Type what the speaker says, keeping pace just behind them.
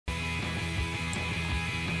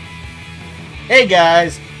Hey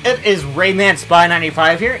guys, it is Rayman Spy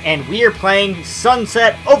 95 here, and we are playing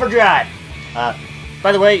Sunset Overdrive.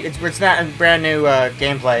 By the way, it's not a brand new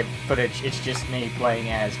gameplay footage. It's just me playing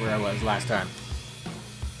as where I was last time.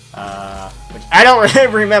 Which I don't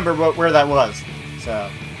really remember where that was. So,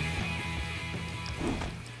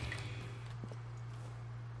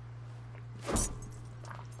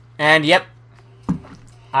 and yep,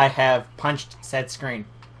 I have punched said screen.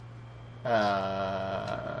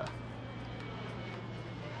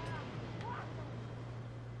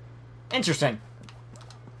 Interesting.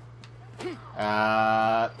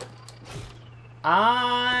 I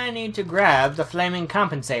need to grab the flaming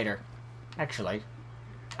compensator. Actually,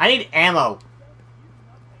 I need ammo.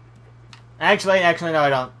 Actually, no, I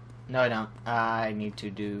don't. No, I don't. I need to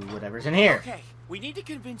do whatever's in here. Okay, we need to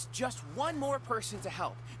convince just one more person to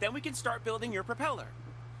help. Then we can start building your propeller.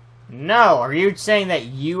 No, are you saying that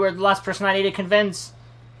you are the last person I need to convince?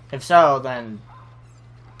 If so, then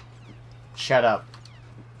shut up.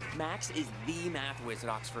 Max is the math whiz at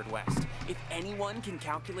Oxford West. If anyone can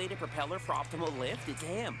calculate a propeller for optimal lift, it's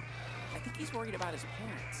him. I think he's worried about his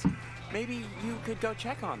parents. Maybe you could go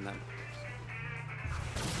check on them.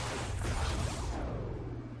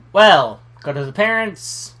 Well, go to the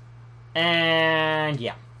parents, and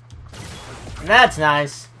yeah. That's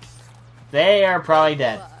nice. They are probably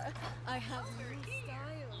dead. I have new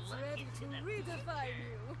styles ready to redefine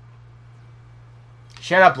you.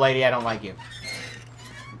 Shut up, lady, I don't like you.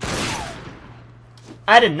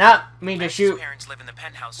 I did not mean to shoot. Max's parents live in the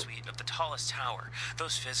penthouse suite of the tallest tower.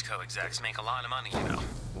 Those Fizco execs make a lot of money, you know.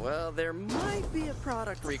 Well, there might be a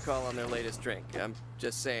product recall on their latest drink. I'm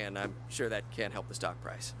just saying, I'm sure that can't help the stock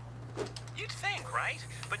price. You'd think, right?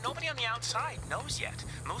 But nobody on the outside knows yet.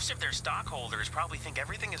 Most of their stockholders probably think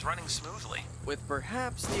everything is running smoothly. With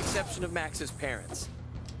perhaps the exception of Max's parents.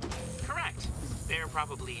 Correct. They're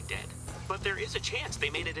probably dead. But there is a chance they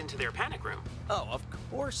made it into their panic room. Oh, of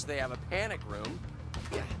course they have a panic room.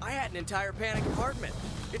 Yeah, I had an entire panic apartment.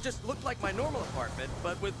 It just looked like my normal apartment,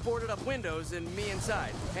 but with boarded up windows and me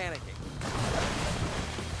inside, panicking.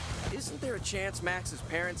 Isn't there a chance Max's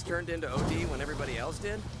parents turned into OD when everybody else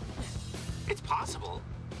did? It's possible.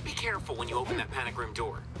 Be careful when you open that panic room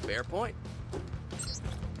door. Fair point.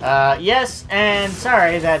 Yes, and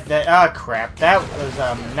sorry that oh crap, that was,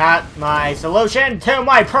 not my solution to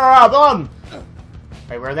my problem!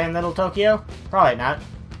 Wait, were they in Little Tokyo? Probably not.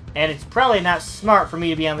 And it's probably not smart for me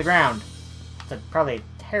to be on the ground. It's probably a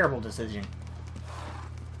terrible decision.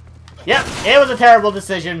 Yep, it was a terrible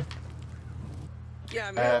decision. Yeah,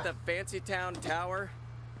 I mean, at the Fancy Town Tower,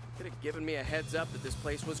 could have given me a heads up that this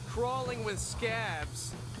place was crawling with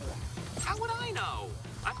scabs. How would I know?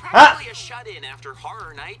 I'm practically a shut-in after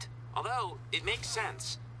horror night. Although, it makes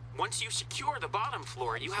sense. Once you secure the bottom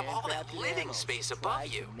floor, you have all that living space above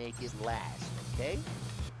you. Make it last, okay?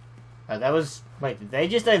 That was... Wait, did they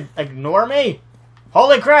just ignore me?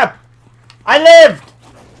 Holy crap! I lived!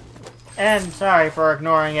 And sorry for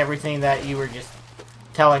ignoring everything that you were just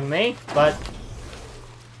telling me, but...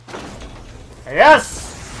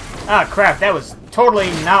 Yes! Ah, crap, that was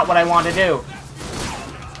totally not what I wanted to do.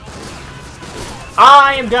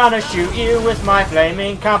 I am gonna shoot you with my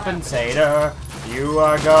flaming compensator. You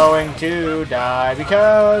are going to die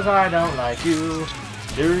because I don't like you.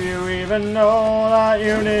 Do you even know that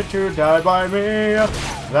you need to die by me?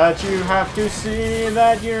 That you have to see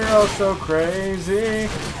that you're also crazy.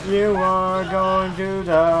 You are going to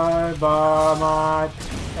die by my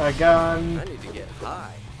gun. I need to get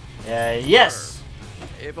high. Yes. Or,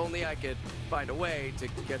 if only I could find a way to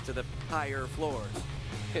get to the higher floors,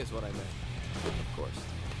 is what I meant. Of course.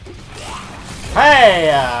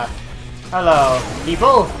 Hey, hello,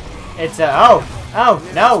 people. It's, no,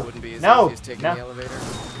 no.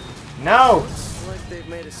 Looks like they've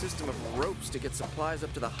made a system of ropes to get supplies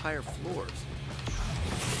up to the higher floors.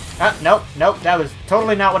 Nope, that was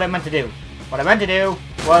totally not what I meant to do. What I meant to do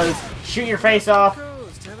was shoot your face off.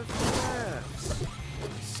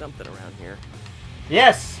 Something around here.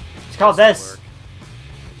 Yes, it's called this. I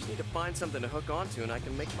just need to find something to hook onto and I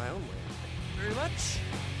can make my own way. Very much.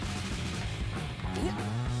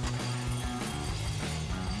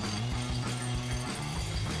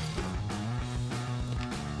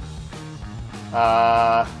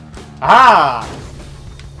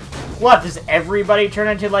 What, does everybody turn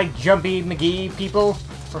into, like, Jumpy McGee people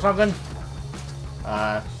or something?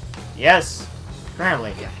 Yes.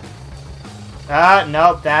 Apparently.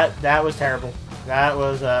 Nope, that was terrible. That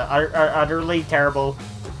was, utterly terrible.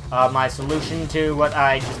 My solution to what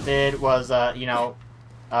I just did was, you know,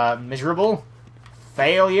 miserable.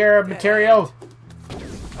 Failure material.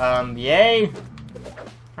 Yay.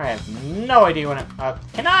 I have no idea when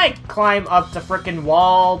can I climb up the frickin'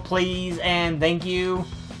 wall, please, and thank you?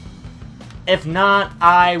 If not,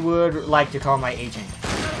 I would like to call my agent.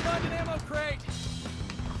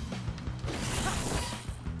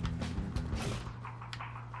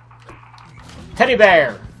 Teddy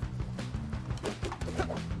bear!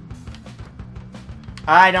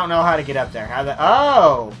 I don't know how to get up there.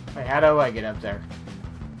 Oh! Wait, how do I get up there?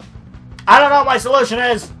 I don't know what my solution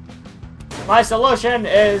is! My solution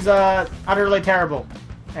is, utterly terrible.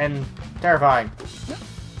 And terrifying.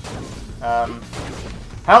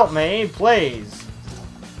 Help me, please.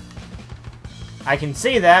 I can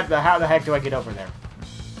see that, but how the heck do I get over there?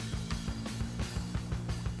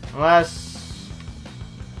 Unless...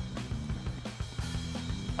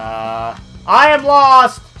 I am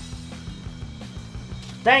lost!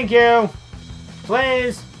 Thank you!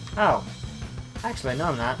 Please! Oh. Actually, no,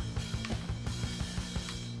 I'm not.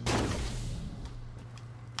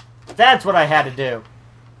 That's what I had to do.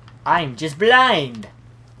 I'm just blind.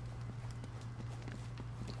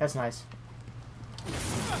 That's nice.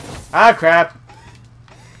 Ah, crap.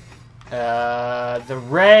 The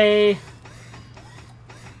ray...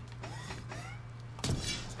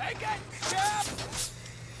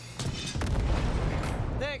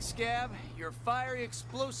 Thanks, Scab. Your fiery,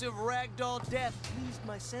 explosive ragdoll death pleased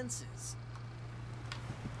my senses.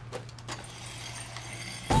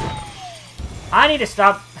 I need to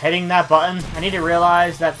stop hitting that button. I need to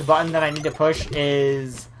realize that the button that I need to push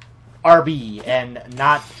is RB and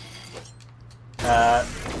not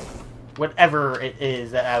whatever it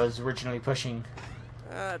is that I was originally pushing.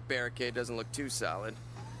 That barricade doesn't look too solid.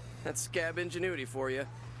 That's Scab ingenuity for you.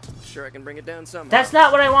 Sure, I can bring it down somehow. That's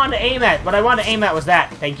not what I wanted to aim at. What I wanted to aim at was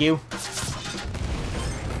that. Thank you.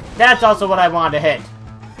 That's also what I wanted to hit.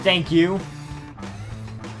 Thank you.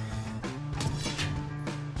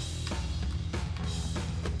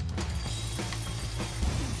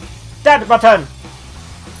 That button!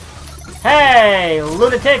 Hey,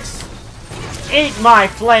 lunatics! Eat my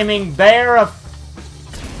flaming bear of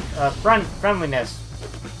friendliness.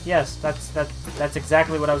 Yes, that's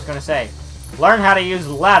exactly what I was gonna say. Learn how to use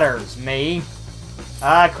ladders, me.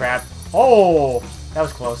 Ah, crap. Oh, that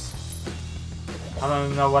was close. I don't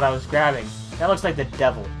even know what I was grabbing. That looks like the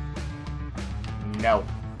devil. No.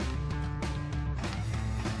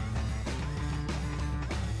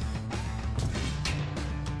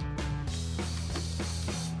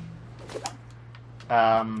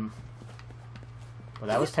 Well,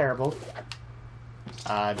 that was terrible.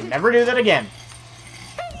 Never do that again.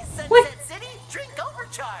 Hey, Sunset City, drink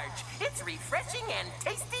Overcharge. It's refreshing and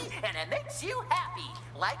tasty, and it makes you happy,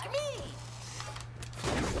 like me.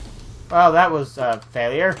 Well, that was a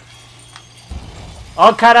failure.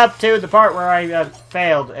 I'll cut up to the part where I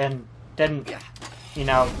failed and didn't, you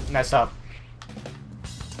know, mess up.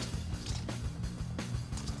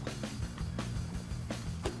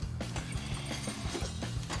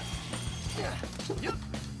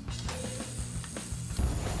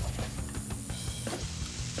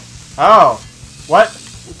 Oh, what?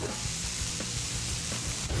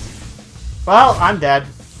 Well, I'm dead.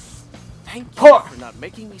 Thank you Poor. for not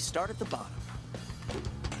making me start at the bottom.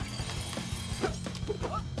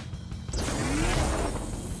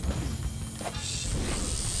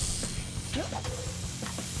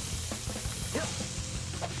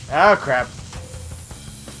 Oh, crap.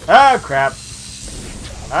 Oh, crap.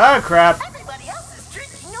 Oh, crap. Everybody else is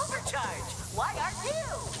drinking Overcharge. Why aren't you?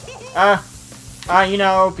 You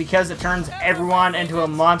know, because it turns everyone into a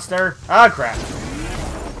monster. Oh, crap.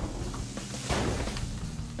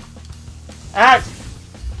 Ah!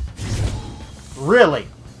 Really?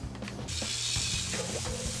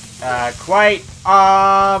 Quite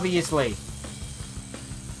obviously.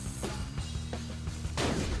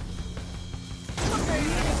 What the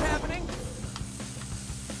heck is happening?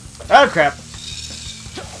 Oh, crap.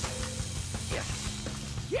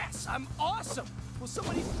 Yes, I'm awesome. Will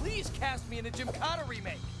somebody please cast me in a Gymkhana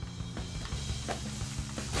remake?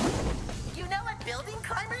 You know what building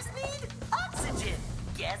climbers need? Oxygen.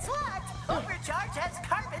 Guess what? Overcharge has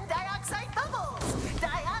carbon dioxide bubbles.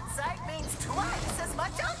 Dioxide means twice as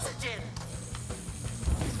much oxygen.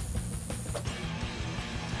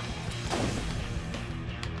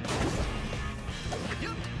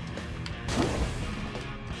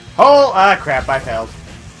 Oh, crap, I failed.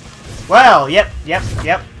 Well, yep,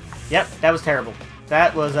 that was terrible.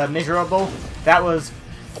 That was miserable. That was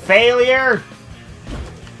failure.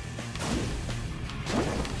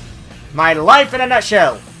 My life in a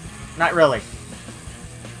nutshell. Not really.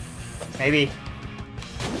 Maybe.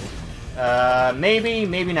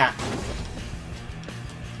 Maybe not.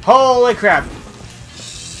 Holy crap.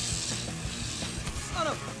 Son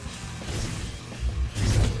of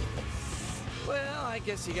Well, I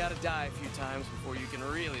guess you gotta die a few times before you can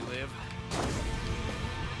really live.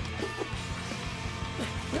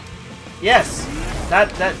 Yes,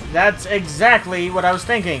 that's exactly what I was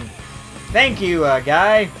thinking. Thank you,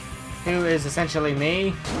 guy, who is essentially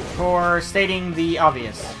me, for stating the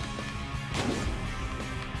obvious.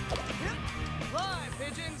 Fly,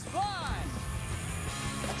 pigeons, fly!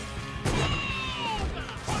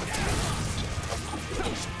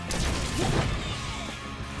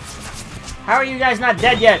 How are you guys not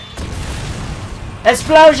dead yet?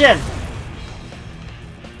 Explosion!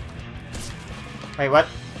 Wait, what?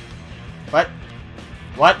 What?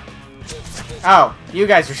 What? Oh, you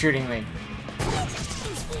guys are shooting me.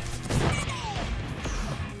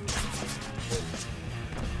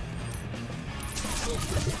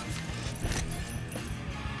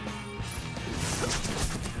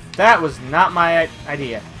 That was not my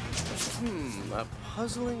idea. A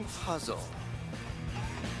puzzling puzzle.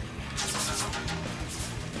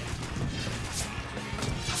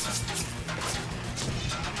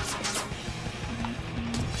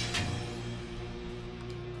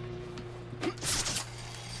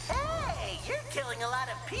 Hey, you're killing a lot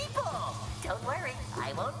of people. Don't worry,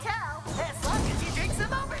 I won't tell. As long as you drink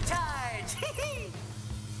some overcharge.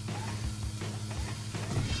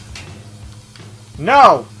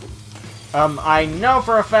 No! I know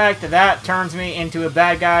for a fact that that turns me into a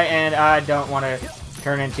bad guy, and I don't want to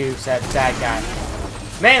turn into said bad guy.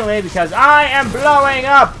 Mainly because I am blowing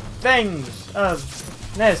up things of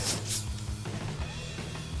this.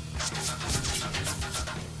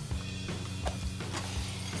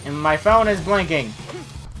 And my phone is blinking.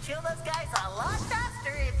 Kill those guys a lot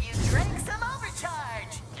faster if you drink some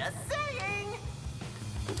overcharge. Just saying.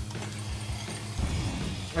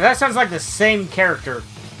 That sounds like the same character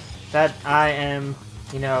that I am,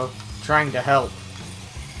 you know, trying to help.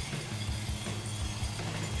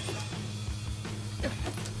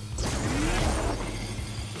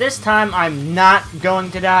 This time I'm not going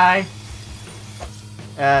to die.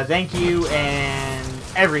 Thank you and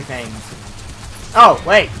everything. Oh,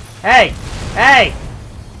 wait. Hey! Hey!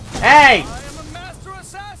 Hey! I am a master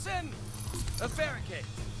assassin! A barricade.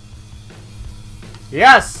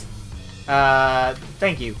 Yes!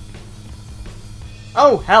 Thank you.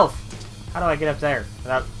 Oh, health! How do I get up there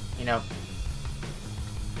without, you know,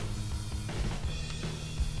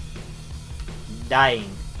 dying?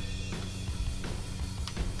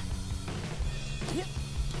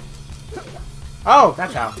 Oh,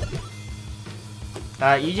 that's how.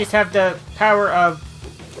 You just have the power of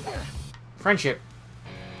friendship.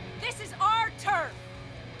 This is our turf!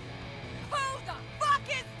 Who the fuck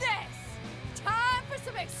is this? Time for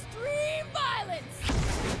some extreme violence!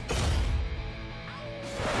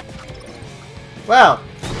 Well,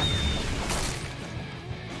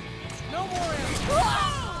 No more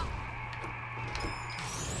ammo.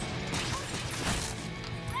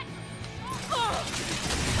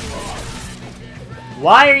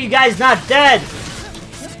 why are you guys not dead?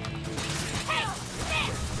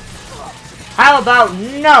 How about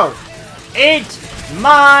no? Eat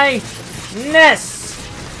my nest!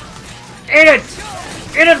 Eat it!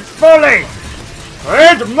 Eat it fully!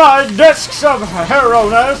 Eat my discs of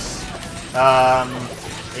heroiness!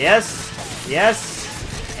 Yes?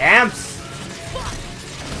 Yes? Amps?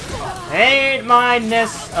 Eat my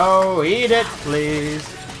nest! Oh, eat it, please!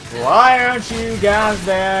 Why aren't you guys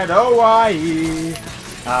dead? Oh, why?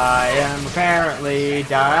 I am apparently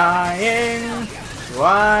dying.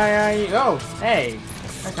 Why are you? Oh, hey,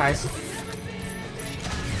 that's nice.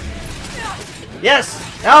 Yes.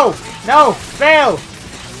 No. No. Fail.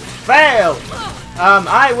 Fail.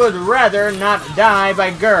 I would rather not die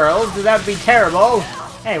by girls. That'd be terrible.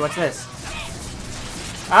 Hey, what's this?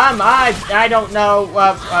 I don't know.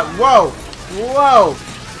 Whoa. Whoa.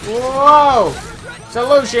 Whoa.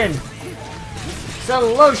 Solution.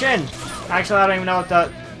 Solution. Actually, I don't even know what the.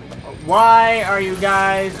 Why are you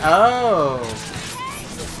guys? Oh.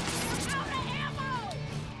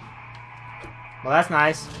 Well, that's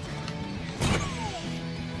nice.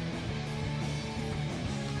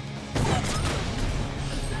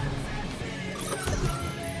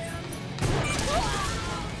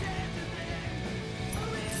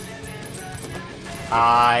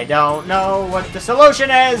 I don't know what the solution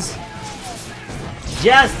is.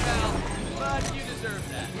 Just. But you deserve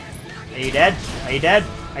that. Are you dead? Are you dead?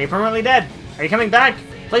 Are you permanently dead? Are you coming back?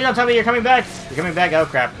 Please don't tell me you're coming back. You're coming back. Oh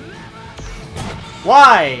crap.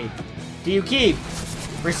 Why do you keep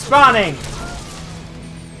respawning?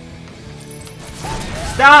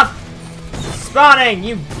 Stop spawning,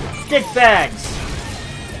 you dickbags!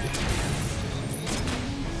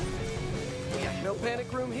 No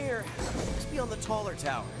panic room here. Must be on the taller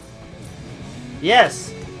tower.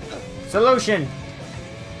 Yes. Solution.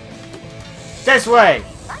 This way.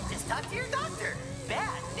 I just talked to your doctor.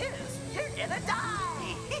 Bad news. You're gonna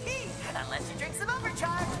die. Unless you drink some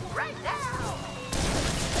overcharge right now.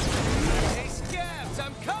 Hey, Scabs,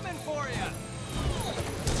 I'm coming for you!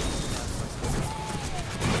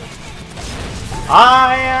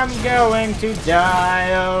 I am going to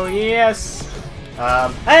die. Oh yes.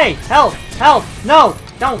 Hey, health, health. No,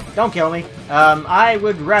 don't kill me. I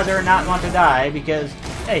would rather not want to die because,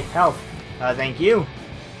 hey, health. Thank you.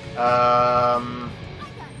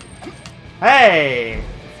 Hey.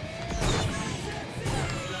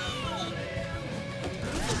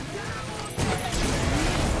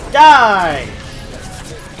 Die.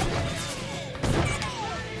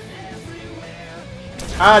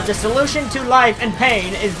 The solution to life and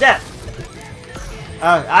pain is death.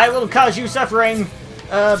 I will cause you suffering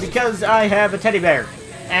because I have a teddy bear.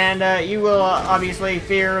 And you will obviously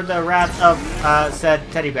fear the wrath of said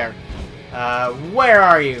teddy bear. Where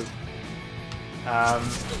are you?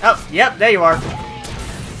 Oh, yep, there you are.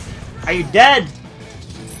 Are you dead?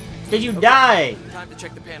 Did you die? Time to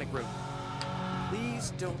check the panic room.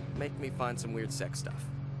 Please don't make me find some weird sex stuff.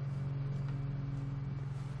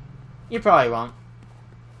 You probably won't.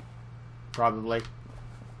 Probably.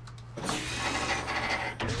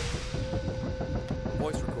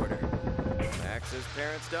 Voice recorder. Max's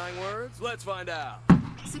parents' dying words? Let's find out.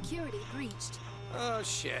 Security breached. Oh,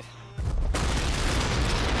 shit.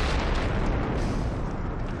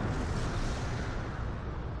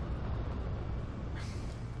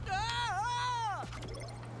 Ah!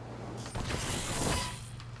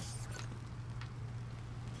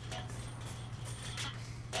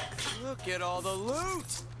 Look at all the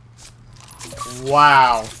loot!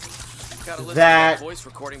 Wow. Gotta listen to That- that voice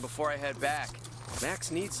recording before I head back.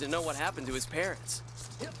 Max needs to know what happened to his parents.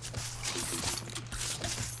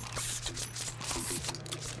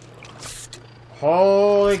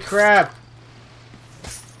 Holy crap.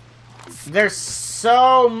 There's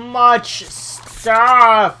so much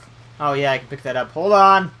stuff. Oh yeah, I can pick that up. Hold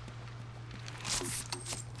on.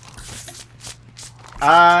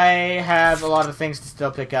 I have a lot of things to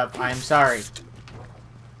still pick up. I'm sorry.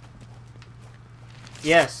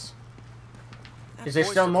 Yes. That Is there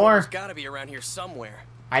voice still recorder's more? Gotta be around here somewhere.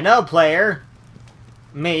 I know, player.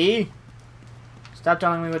 Me. Stop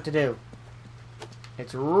telling me what to do.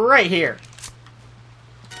 It's right here.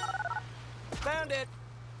 Found it.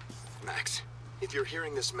 Max, if you're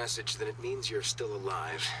hearing this message, then it means you're still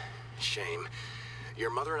alive. Shame. Your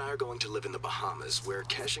mother and I are going to live in the Bahamas. We're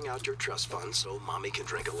cashing out your trust fund so Mommy can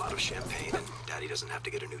drink a lot of champagne and Daddy doesn't have to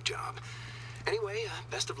get a new job. Anyway,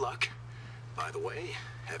 best of luck. By the way,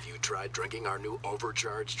 have you tried drinking our new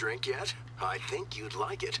overcharged drink yet? I think you'd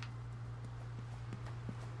like it.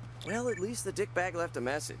 Well, at least the dickbag left a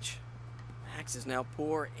message. Max is now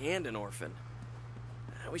poor and an orphan.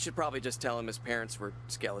 We should probably just tell him his parents were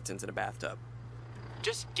skeletons in a bathtub.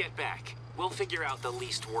 Just get back. We'll figure out the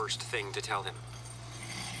least worst thing to tell him.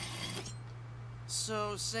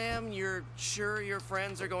 So, Sam, you're sure your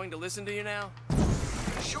friends are going to listen to you now?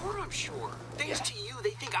 Sure, I'm sure. Thanks to you,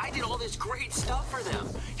 they think I did all this great stuff for them.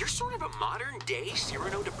 You're sort of a modern-day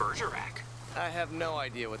Cyrano de Bergerac. I have no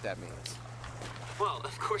idea what that means. Well,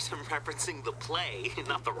 of course I'm referencing the play,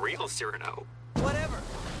 not the real Cyrano. Whatever.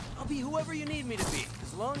 I'll be whoever you need me to be,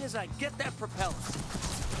 as long as I get that propeller.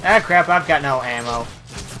 Ah, crap, I've got no ammo.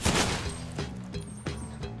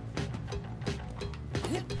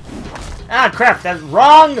 Ah, crap, that's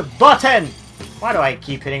wrong button! Why do I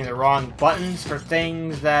keep hitting the wrong buttons for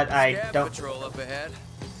things that I Scab don't... patrol up ahead.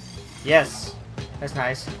 Yes, that's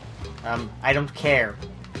nice. I don't care.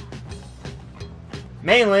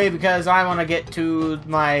 Mainly because I want to get to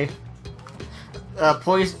my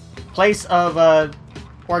place of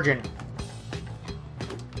origin.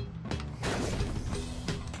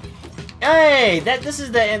 Hey, this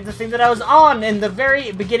is the thing that I was on in the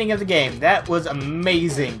very beginning of the game. That was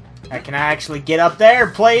amazing. Can I actually get up there,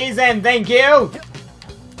 please, and thank you?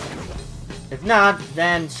 If not,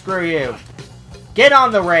 then screw you. Get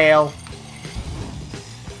on the rail.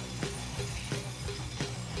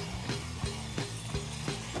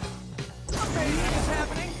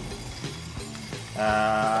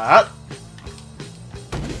 Up.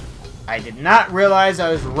 I did not realize I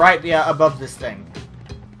was right above this thing.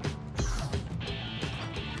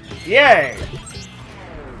 Yay!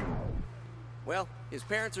 Well, his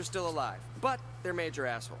parents are still alive, but they're major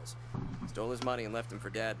assholes. Stole his money and left him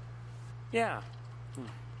for dead. Yeah.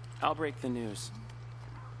 I'll break the news.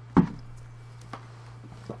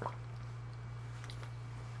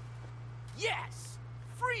 Yes!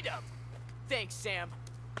 Freedom! Thanks, Sam.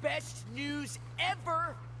 Best news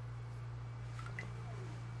ever!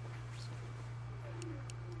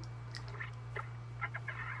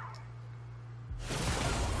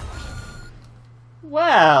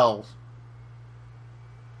 Well,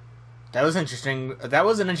 that was interesting. That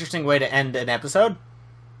was an interesting way to end an episode.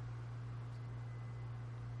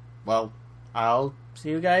 Well, I'll see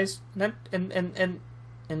you guys in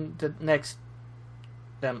the next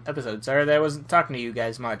episode. Sorry that I wasn't talking to you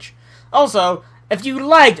guys much. Also, if you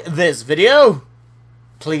liked this video,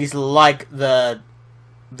 please like the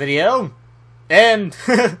video and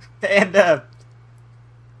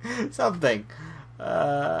something.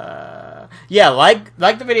 Yeah, like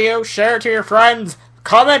the video, share it to your friends,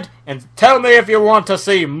 comment, and tell me if you want to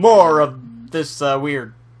see more of this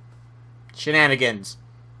weird shenanigans.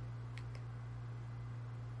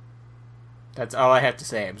 That's all I have to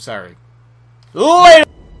say. I'm sorry. Later!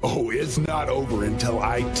 Oh, it's not over until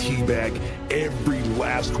I teabag every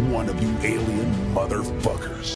last one of you alien motherfuckers.